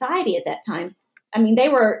English society at that time. I mean, they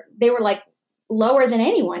were like lower than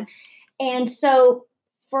anyone. And so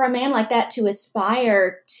for a man like that to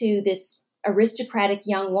aspire to this aristocratic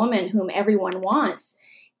young woman whom everyone wants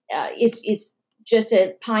is just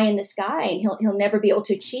a pie in the sky, and he'll never be able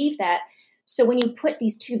to achieve that. So when you put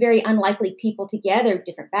these two very unlikely people together,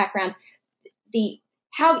 different backgrounds,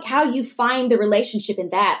 how you find the relationship in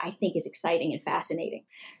that, I think, is exciting and fascinating.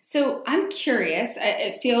 So I'm curious.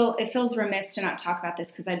 It feels remiss to not talk about this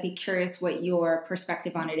because I'd be curious what your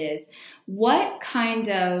perspective on it is. What kind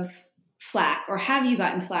of flack, or have you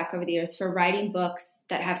gotten flack over the years for writing books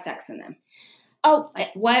that have sex in them? Oh,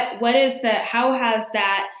 how has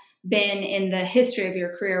that been in the history of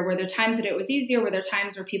your career? Were there times that it was easier? Were there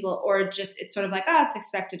times where it's sort of like, it's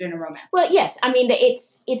expected in a romance? Well, yes. I mean,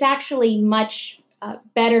 it's actually much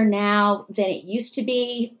better now than it used to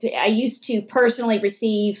be. I used to personally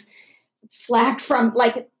receive flack from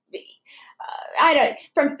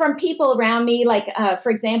from people around me,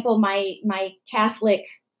 for example, my Catholic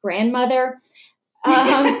grandmother.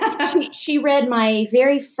 She read my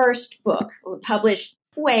very first book, published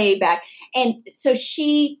way back, and so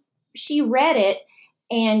she read it,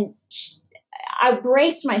 and I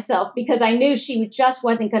braced myself because I knew she just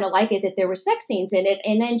wasn't going to like it, that there were sex scenes in it.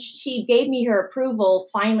 And then she gave me her approval.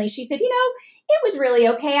 Finally, she said, it was really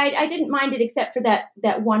okay. I didn't mind it except for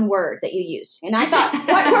that one word that you used. And I thought,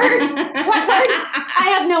 what word? What word? I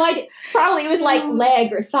have no idea. Probably it was like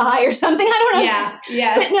leg or thigh or something. I don't know. Yeah.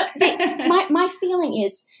 Yes. But no, my feeling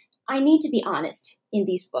is I need to be honest in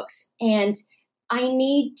these books. And I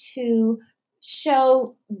need to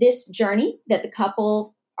show this journey that the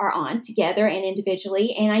couple are on together and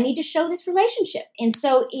individually, and I need to show this relationship. And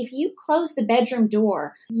so if you close the bedroom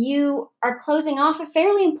door, you are closing off a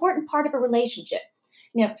fairly important part of a relationship.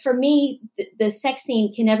 For me, the sex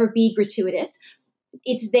scene can never be gratuitous.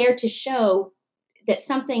 It's there to show that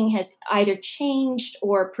something has either changed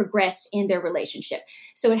or progressed in their relationship.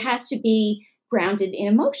 So it has to be grounded in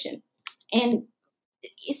emotion. And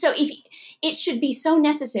so it should be so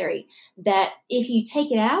necessary that if you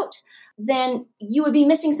take it out, then you would be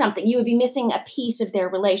missing something. You would be missing a piece of their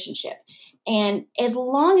relationship. And as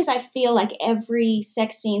long as I feel like every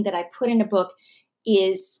sex scene that I put in a book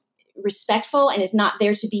is respectful and is not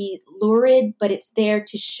there to be lurid, but it's there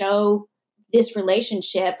to show this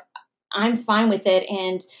relationship, I'm fine with it.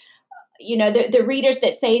 And, the readers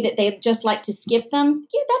that say that they just like to skip them,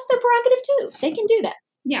 that's their prerogative too. They can do that.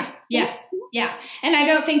 Yeah. And I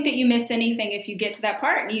don't think that you miss anything if you get to that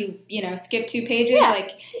part and you skip 2 pages.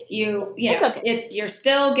 You're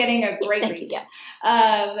still getting a great read.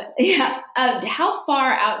 How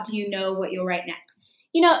far out do you know what you'll write next?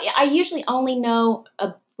 I usually only know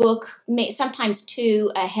a book, sometimes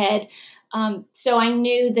 2 ahead. So I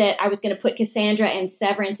knew that I was going to put Cassandra and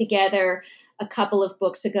Severin together a couple of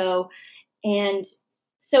books ago. And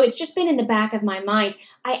so it's just been in the back of my mind.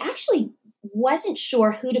 I actually wasn't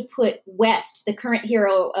sure who to put West, the current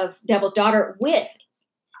hero of Devil's Daughter, with.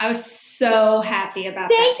 I was so happy about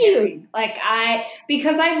Thank that. you.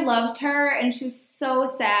 Because I loved her and she was so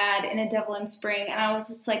sad in A Devil in Spring. And I was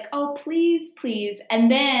just like, oh, please, please. And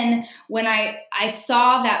then when I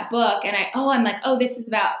saw that book and I'm like, oh, this is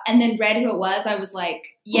about, and then read who it was, I was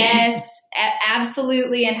like, yes,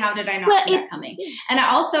 absolutely. And how did I not see that coming? And I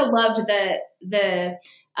also loved the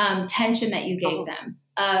tension that you gave them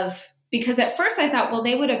because at first I thought, well,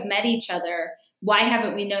 they would have met each other. Why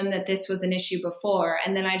haven't we known that this was an issue before?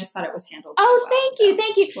 And then I just thought it was handled so well.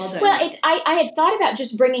 Thank you. Well done. Well, I had thought about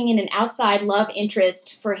just bringing in an outside love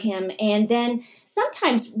interest for him. And then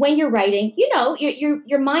sometimes when you're writing,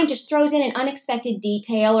 your mind just throws in an unexpected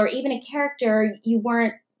detail or even a character you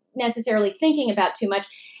weren't necessarily thinking about too much.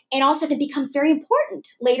 And all of a sudden it becomes very important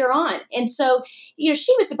later on. And so,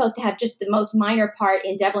 she was supposed to have just the most minor part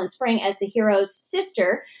in Devil in Spring as the hero's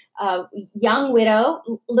sister, young widow,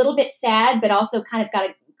 a little bit sad, but also kind of got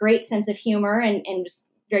a great sense of humor and was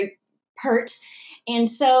very pert. And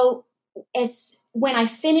so when I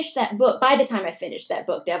finished that book, by the time I finished that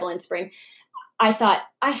book, Devil in Spring, I thought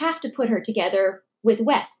I have to put her together with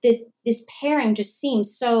West. This pairing just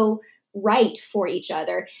seems so right for each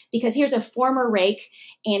other because here's a former rake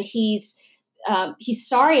and he's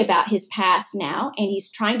sorry about his past now and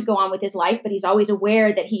he's trying to go on with his life, but he's always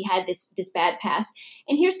aware that he had this bad past.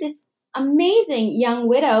 And here's this amazing young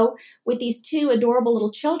widow with these 2 adorable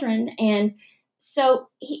little children. And so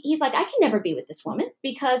he's like, I can never be with this woman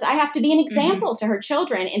because I have to be an example to her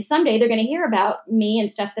children. And someday they're going to hear about me and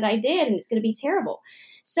stuff that I did, and it's going to be terrible.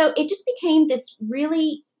 So it just became this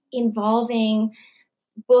really involving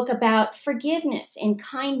book about forgiveness and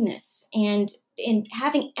kindness and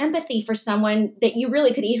having empathy for someone that you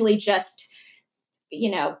really could easily just,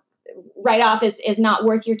 write off as not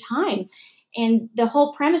worth your time. And the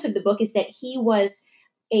whole premise of the book is that he was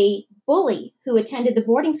a bully who attended the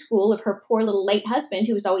boarding school of her poor little late husband,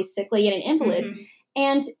 who was always sickly and an invalid. Mm-hmm.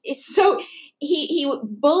 And so he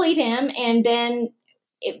bullied him, and then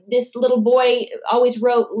this little boy always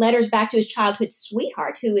wrote letters back to his childhood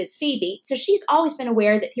sweetheart, who is Phoebe. So she's always been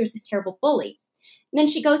aware that here's this terrible bully. And then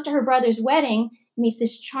she goes to her brother's wedding, meets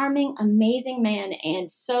this charming, amazing man.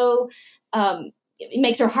 And so it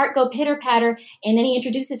makes her heart go pitter patter. And then he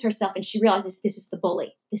introduces herself and she realizes this is the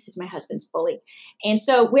bully. This is my husband's bully. And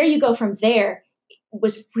so where you go from there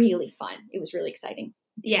was really fun. It was really exciting.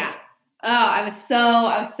 Yeah. Oh, I was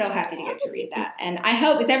so happy to get to read that. And I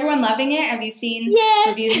hope, is everyone loving it? Have you seen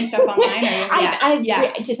reviews and stuff online?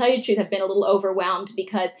 To tell you the truth, I've been a little overwhelmed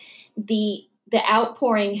because the the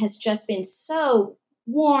outpouring has just been so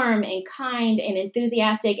warm and kind and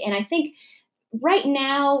enthusiastic. And I think right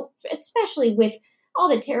now, especially with all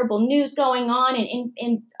the terrible news going on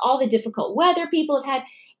and all the difficult weather people have had,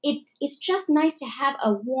 it's just nice to have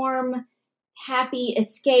a warm, happy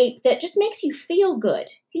escape that just makes you feel good.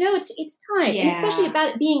 It's time, and especially about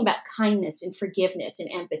it being about kindness and forgiveness and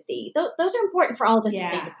empathy. Those are important for all of us to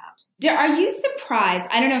think about. Are you surprised?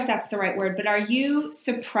 I don't know if that's the right word, but are you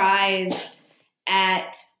surprised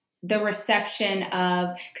at the reception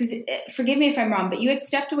of, because forgive me if I'm wrong, but you had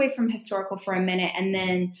stepped away from historical for a minute, and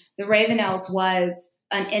then The Ravenels was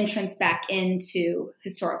an entrance back into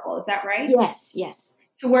historical. Is that right? Yes.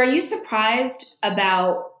 So were you surprised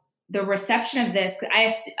about the reception of this?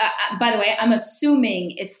 By the way, I'm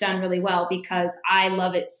assuming it's done really well because I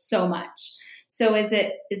love it so much. So is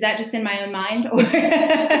that just in my own mind? Or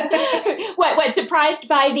What surprised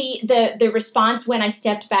by the response when I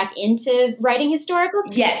stepped back into writing historical?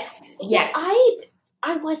 Yes.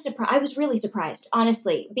 I was surprised. I was really surprised,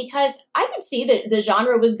 honestly, because I could see that the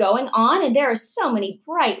genre was going on, and there are so many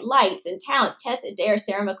bright lights and talents. Tessa Dare,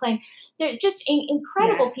 Sarah McLean, they're just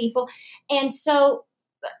incredible people. And so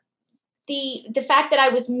the fact that I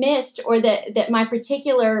was missed, or that my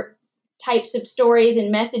particular types of stories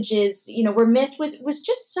and messages, were missed was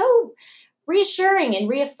just so reassuring and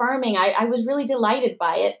reaffirming. I was really delighted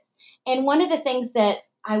by it. And one of the things that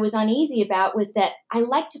I was uneasy about was that I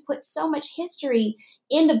like to put so much history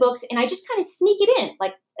in the books, and I just kind of sneak it in,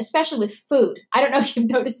 like especially with food. I don't know if you've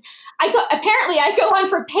noticed. I go on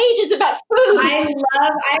for pages about food. I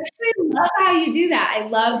actually love how you do that. I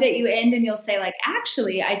love that you end and you'll say, like,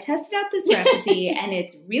 actually, I tested out this recipe and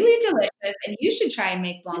it's really delicious, and you should try and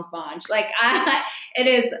make blancmange. Like, it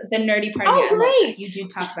is the nerdy part of it. Great. You do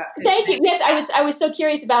talk about food. Thank you. Yes, I was so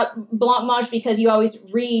curious about blancmange because you always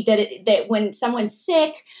read that when someone's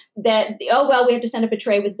sick, we have to send up a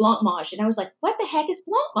tray with blancmange. And I was like, what the heck is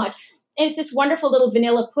blancmange? And it's this wonderful little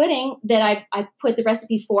vanilla pudding that I put the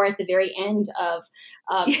recipe for at the very end of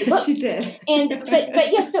the book. Yes, you did.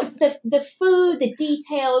 But yes, so the food, the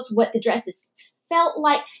details, what the dresses felt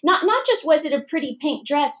like, not just was it a pretty pink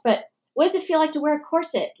dress, but what does it feel like to wear a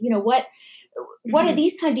corset? What are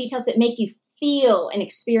these kind of details that make you feel and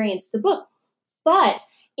experience the book? But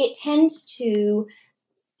it tends to,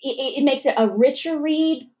 it makes it a richer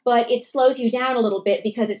read, but it slows you down a little bit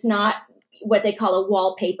because it's not what they call a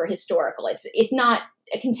wallpaper historical. It's not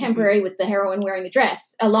a contemporary with the heroine wearing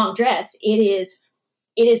a long dress. It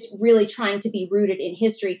is really trying to be rooted in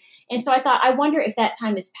history. And so I thought, I wonder if that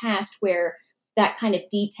time is past where that kind of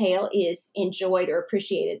detail is enjoyed or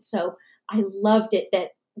appreciated. So I loved it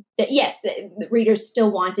that yes, the readers still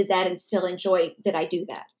wanted that and still enjoy that I do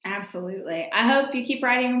that. Absolutely. I hope you keep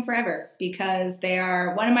writing them forever because they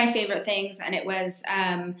are one of my favorite things. And it was,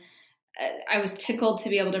 I was tickled to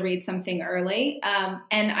be able to read something early.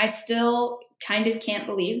 And I still kind of can't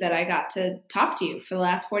believe that I got to talk to you for the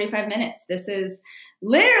last 45 minutes. This is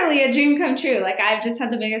literally a dream come true. Like, I've just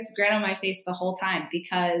had the biggest grin on my face the whole time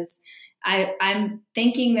because I'm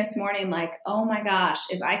thinking this morning, like, oh my gosh,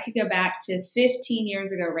 if I could go back to 15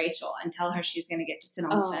 years ago, Rachel, and tell her she's going to get to sit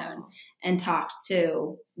on the phone and talk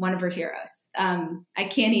to one of her heroes. I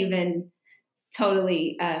can't even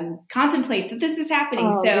totally contemplate that this is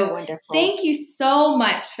happening. So thank you so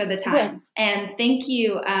much for the time. And thank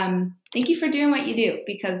you for doing what you do,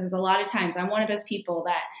 because there's a lot of times I'm one of those people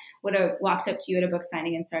that would have walked up to you at a book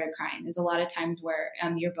signing and started crying. There's a lot of times where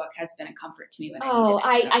your book has been a comfort to me when I needed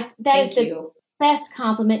it. So that is the best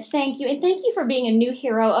compliment. Thank you. And thank you for being a new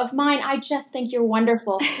hero of mine. I just think you're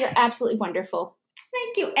wonderful. You're absolutely wonderful.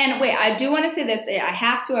 Thank you. And wait, I do want to say this.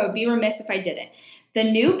 I would be remiss if I didn't. The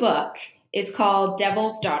new book is called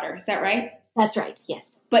Devil's Daughter. Is that right? That's right.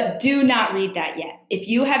 Yes. But do not read that yet. If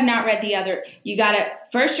you have not read the other, you're going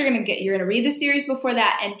to read the series before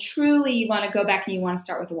that. And truly you want to go back and you want to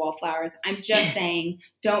start with The Wallflowers. I'm just saying,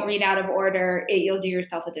 don't read out of order. You'll do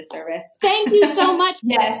yourself a disservice. Thank you so much.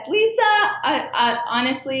 Yes, Lisa,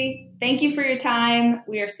 honestly, thank you for your time.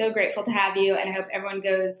 We are so grateful to have you. And I hope everyone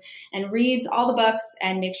goes and reads all the books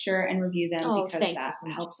and makes sure and review them because that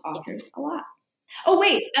helps authors a lot. Oh,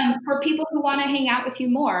 wait. For people who want to hang out with you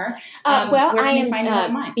more, where can you find you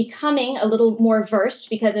online? Becoming a little more versed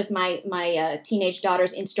because of my teenage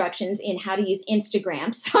daughter's instructions in how to use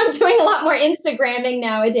Instagram. So I'm doing a lot more Instagramming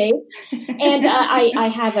nowadays. And I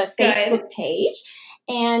have a Facebook page.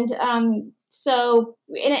 And and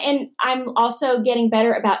I'm also getting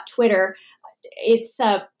better about Twitter. It's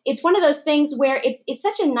one of those things where it's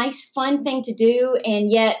such a nice, fun thing to do,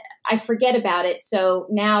 and yet I forget about it. So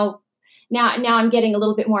now I'm getting a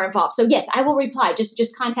little bit more involved. So yes, I will reply.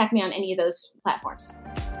 Just contact me on any of those platforms.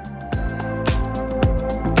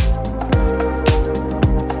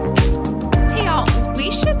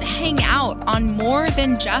 on more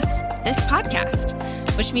than just this podcast,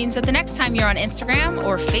 which means that the next time you're on Instagram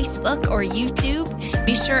or Facebook or YouTube,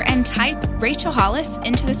 be sure and type Rachel Hollis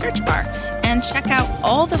into the search bar and check out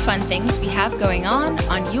all the fun things we have going on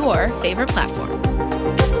your favorite platform.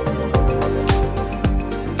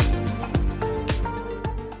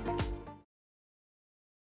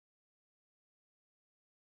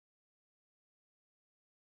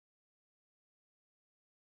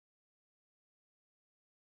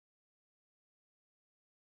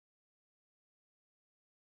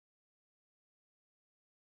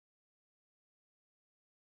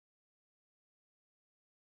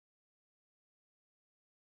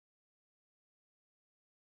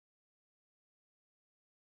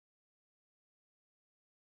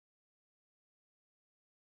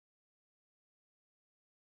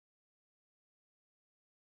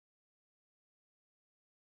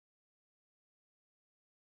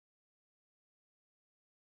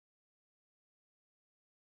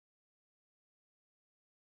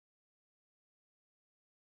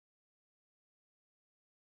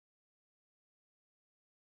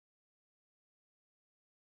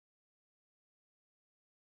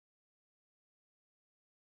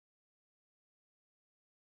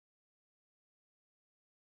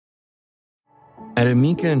 At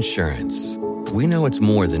Amica Insurance, we know it's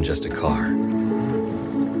more than just a car.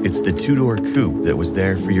 It's the two-door coupe that was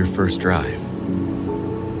there for your first drive,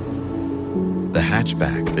 the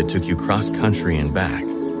hatchback that took you cross-country and back,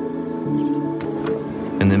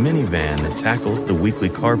 and the minivan that tackles the weekly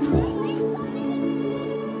carpool.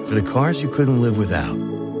 For the cars you couldn't live without,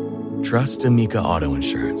 trust Amica Auto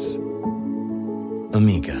Insurance.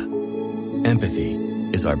 Amica. Empathy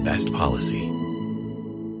is our best policy.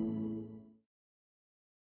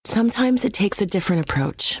 Sometimes it takes a different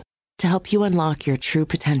approach to help you unlock your true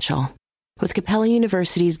potential. With Capella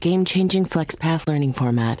University's game-changing FlexPath learning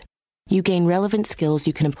format, you gain relevant skills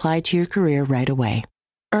you can apply to your career right away.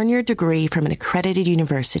 Earn your degree from an accredited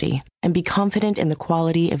university and be confident in the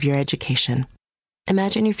quality of your education.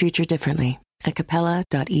 Imagine your future differently at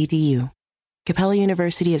capella.edu. Capella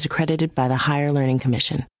University is accredited by the Higher Learning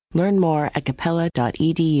Commission. Learn more at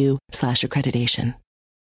capella.edu/accreditation.